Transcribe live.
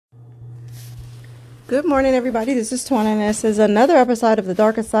Good morning, everybody. This is Twana, and this is another episode of The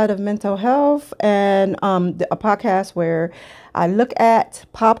Darker Side of Mental Health, and a podcast where I look at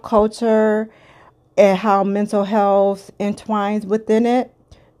pop culture and how mental health entwines within it.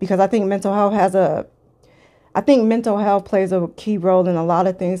 Because I think mental health plays a key role in a lot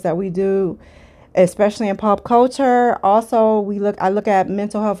of things that we do, especially in pop culture. Also, I look at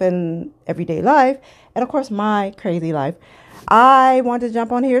mental health in everyday life, and of course, my crazy life. I want to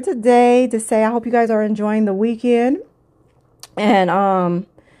jump on here today to say I hope you guys are enjoying the weekend. And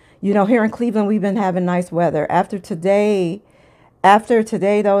here in Cleveland, we've been having nice weather. After today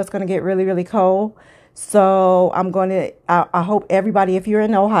though, it's going to get really, really cold. So I hope everybody, if you're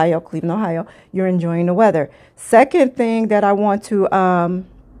in Ohio, Cleveland, Ohio, you're enjoying the weather. Second thing that I want to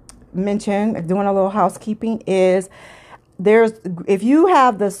mention, doing a little housekeeping, is if you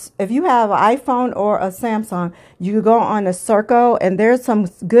have an iPhone or a Samsung, you go on the Circle, and there's some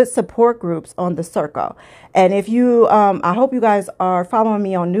good support groups on the Circle. And if you, I hope you guys are following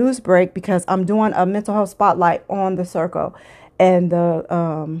me on Newsbreak, because I'm doing a mental health spotlight on the Circle and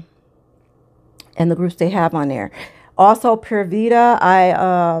the groups they have on there. Also, Pure Vita,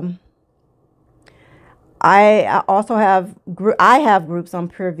 I also have groups on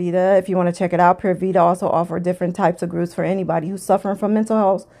Pure Vita. If you want to check it out, Pure Vita also offer different types of groups for anybody who's suffering from mental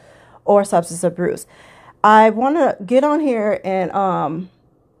health or substance abuse. I want to get on here and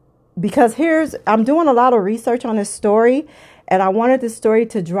because I'm doing a lot of research on this story, and I wanted this story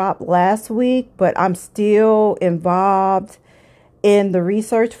to drop last week, but I'm still involved in the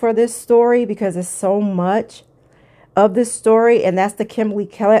research for this story because it's so much of this story, and that's the Kimberly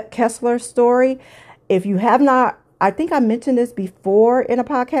Kessler story. If you have not, I think I mentioned this before in a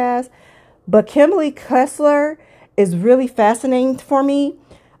podcast, but Kimberly Kessler is really fascinating for me.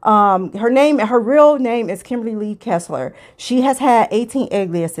 Her real name is Kimberly Lee Kessler. She has had 18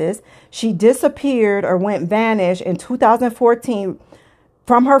 aliases. She disappeared or went vanished in 2014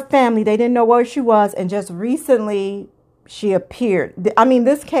 from her family. They didn't know where she was, and just recently she appeared. I mean,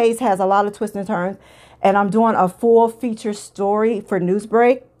 this case has a lot of twists and turns, and I'm doing a full feature story for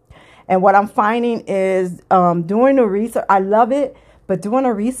Newsbreak. And what I'm finding is doing the research, I love it, but doing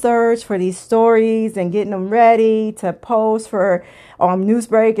the research for these stories and getting them ready to post for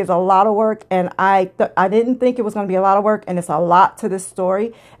Newsbreak is a lot of work. And I didn't think it was going to be a lot of work, and it's a lot to this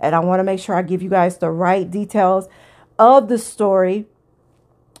story. And I want to make sure I give you guys the right details of the story,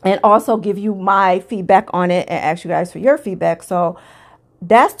 and also give you my feedback on it and ask you guys for your feedback. So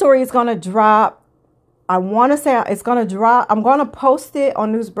that story is going to drop. I want to say it's going to drop. I'm going to post it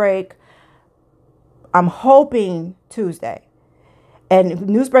on Newsbreak. I'm hoping Tuesday. And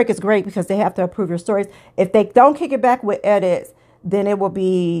Newsbreak is great because they have to approve your stories. If they don't kick it back with edits, then you'll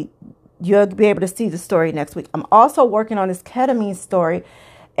be able to see the story next week. I'm also working on this ketamine story.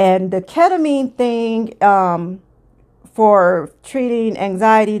 And the ketamine thing for treating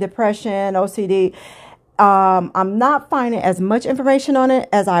anxiety, depression, OCD, I'm not finding as much information on it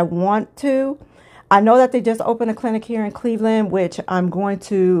as I want to. I know that they just opened a clinic here in Cleveland, which I'm going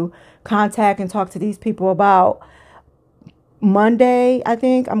to contact and talk to these people about Monday. I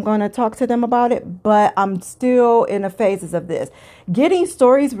think I'm going to talk to them about it, but I'm still in the phases of this. Getting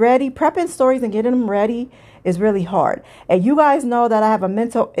stories ready, prepping stories and getting them ready is really hard. And you guys know that I have a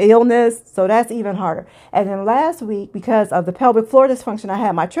mental illness, so that's even harder. And then last week, because of the pelvic floor dysfunction, I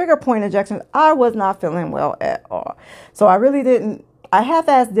had my trigger point injections. I was not feeling well at all. So I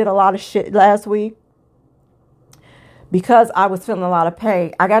half-assed did a lot of shit last week because I was feeling a lot of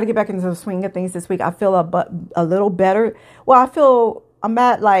pain. I got to get back into the swing of things this week. I feel a little better. Well, I'm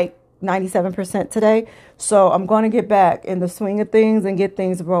at like 97% today. So I'm going to get back in the swing of things and get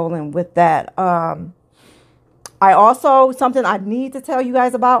things rolling with that. Something I need to tell you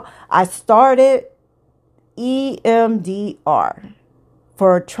guys about, I started EMDR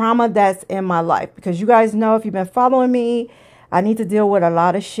for trauma that's in my life. Because you guys know, if you've been following me, I need to deal with a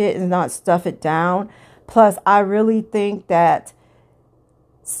lot of shit and not stuff it down. Plus, I really think that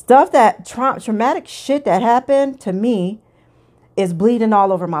traumatic shit that happened to me is bleeding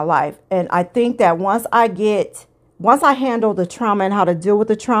all over my life. And I think that once I handle the trauma and how to deal with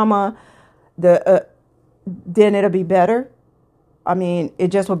the trauma, then it'll be better. I mean, it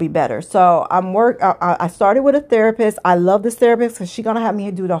just will be better. So I started with a therapist. I love this therapist because she's going to have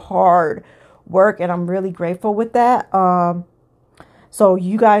me do the hard work. And I'm really grateful with that. So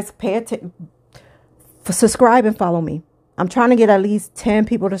you guys pay attention. Subscribe and follow me. I'm trying to get at least 10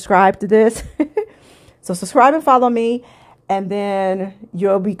 people to subscribe to this. So subscribe and follow me, and then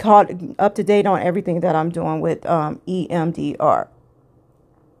you'll be caught up to date on everything that I'm doing with EMDR.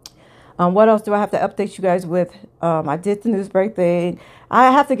 What else do I have to update you guys with? I did the Newsbreak thing. I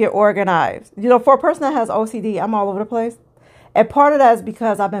have to get organized. For a person that has OCD, I'm all over the place. And part of that is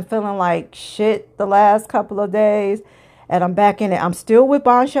because I've been feeling like shit the last couple of days. And I'm back in it. I'm still with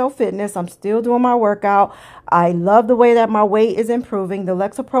Bombshell Fitness. I'm still doing my workout. I love the way that my weight is improving. The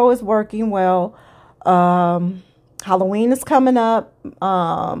Lexapro is working well. Halloween is coming up.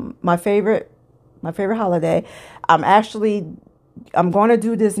 My favorite holiday. I'm going to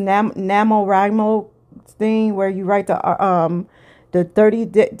do this NaNoWriMo thing where you write the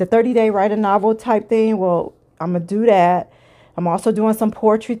 30-day write a novel type thing. Well, I'm going to do that. I'm also doing some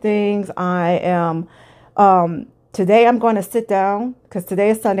poetry things. I am, today I'm going to sit down because today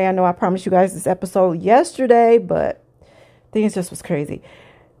is Sunday. I know I promised you guys this episode yesterday, but things just was crazy.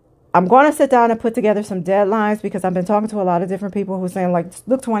 I'm going to sit down and put together some deadlines because I've been talking to a lot of different people who are saying like,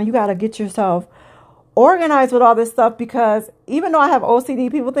 look, Tawana, you got to get yourself organized with all this stuff, because even though I have OCD,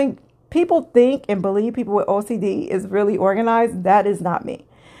 people think and believe people with OCD is really organized. That is not me.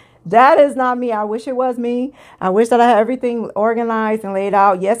 That is not me. I wish it was me. I wish that I had everything organized and laid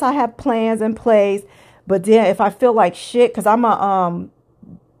out. Yes, I have plans in place, but then if I feel like shit, because I'm a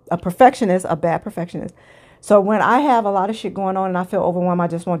perfectionist, a bad perfectionist. So when I have a lot of shit going on and I feel overwhelmed, I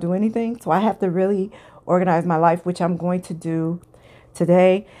just won't do anything. So I have to really organize my life, which I'm going to do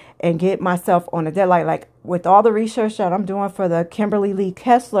today, and get myself on a deadline. Like with all the research that I'm doing for the Kimberly Lee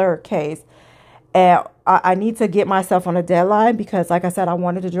Kessler case, and I need to get myself on a deadline because, like I said, I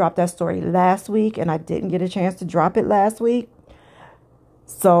wanted to drop that story last week and I didn't get a chance to drop it last week.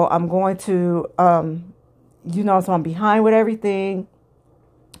 So I'm going to, so I'm behind with everything.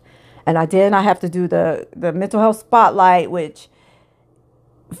 And I have to do the mental health spotlight, which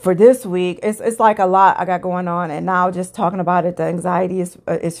for this week, it's like a lot I got going on. And now just talking about it, the anxiety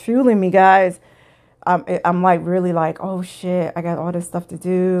is fueling me, guys. I'm like really like, oh shit, I got all this stuff to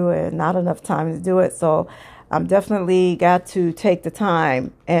do and not enough time to do it. So I'm definitely got to take the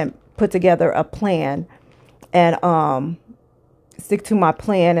time and put together a plan and stick to my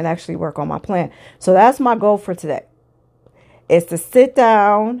plan and actually work on my plan. So that's my goal for today, is to sit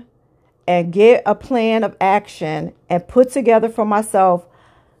down and get a plan of action and put together for myself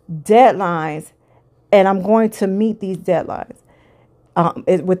deadlines. And I'm going to meet these deadlines.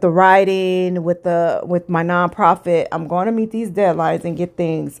 With the writing, with my nonprofit, I'm going to meet these deadlines and get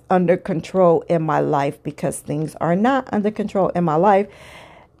things under control in my life, because things are not under control in my life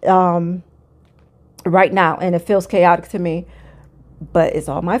right now, and it feels chaotic to me, but it's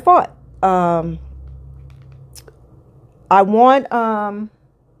all my fault. I want all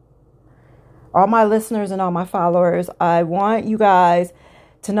my listeners and all my followers, I want you guys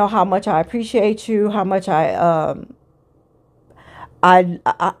to know how much I appreciate you, how much I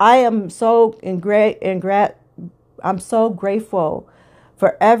am so I'm so grateful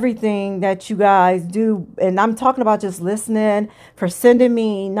for everything that you guys do. And I'm talking about just listening, for sending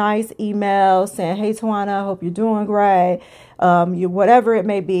me nice emails saying, hey, Tawana, I hope you're doing great. Whatever it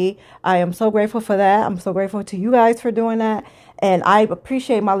may be. I am so grateful for that. I'm so grateful to you guys for doing that. And I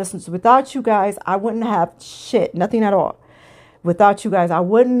appreciate my listeners. Without you guys, I wouldn't have shit, nothing at all. Without you guys, I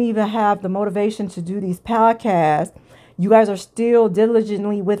wouldn't even have the motivation to do these podcasts. You guys are still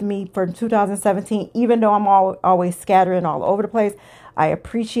diligently with me from 2017, even though I'm always scattering all over the place. I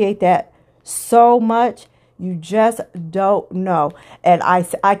appreciate that so much. You just don't know. And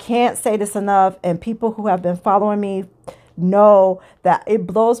I can't say this enough. And people who have been following me know that it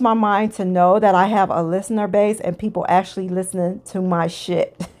blows my mind to know that I have a listener base and people actually listening to my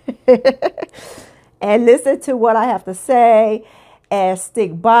shit and listen to what I have to say and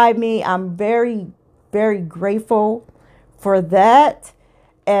stick by me. I'm very, very grateful for that.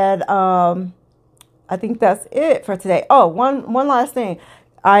 And I think that's it for today. Oh, one last thing.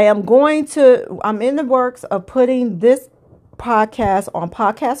 I'm in the works of putting this podcast on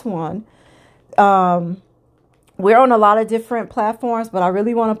Podcast One. We're on a lot of different platforms, but I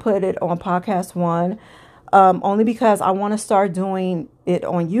really want to put it on Podcast One, only because I want to start doing it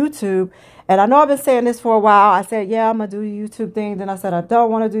on YouTube. And I know I've been saying this for a while. I said, yeah, I'm going to do a YouTube thing. Then I said, I don't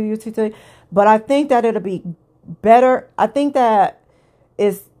want to do a YouTube thing. But I think that it'll be better. I think that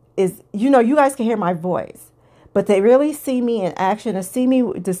is you guys can hear my voice, but they really see me in action and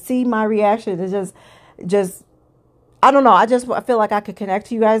see my reaction is just I don't know. I feel like I could connect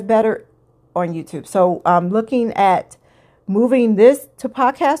to you guys better on YouTube. So I'm looking at moving this to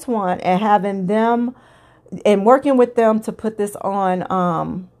Podcast One and having them and working with them to put this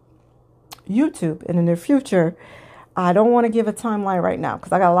on YouTube in the near future. I don't want to give a timeline right now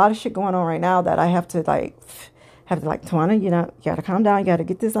because I got a lot of shit going on right now that I have to Tawana, you got to calm down. You got to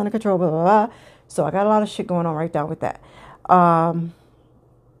get this under control, blah, blah, blah. So I got a lot of shit going on right now with that.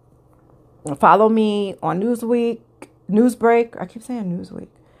 Follow me on Newsweek Newsbreak. I keep saying Newsweek.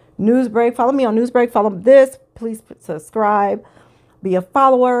 Newsbreak. Follow me on Newsbreak. Follow this. Please subscribe. Be a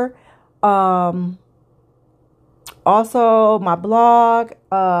follower. Also, my blog.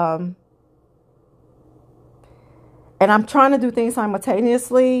 And I'm trying to do things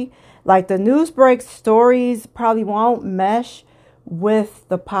simultaneously. Like the Newsbreak stories probably won't mesh with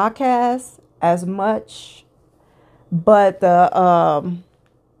the podcast as much, but the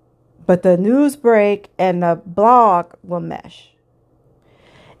Newsbreak and the blog will mesh.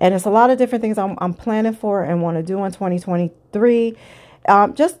 And it's a lot of different things I'm planning for and want to do in 2023.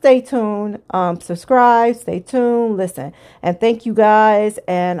 Just stay tuned, subscribe, stay tuned, listen, and thank you guys.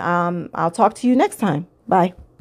 And I'll talk to you next time. Bye.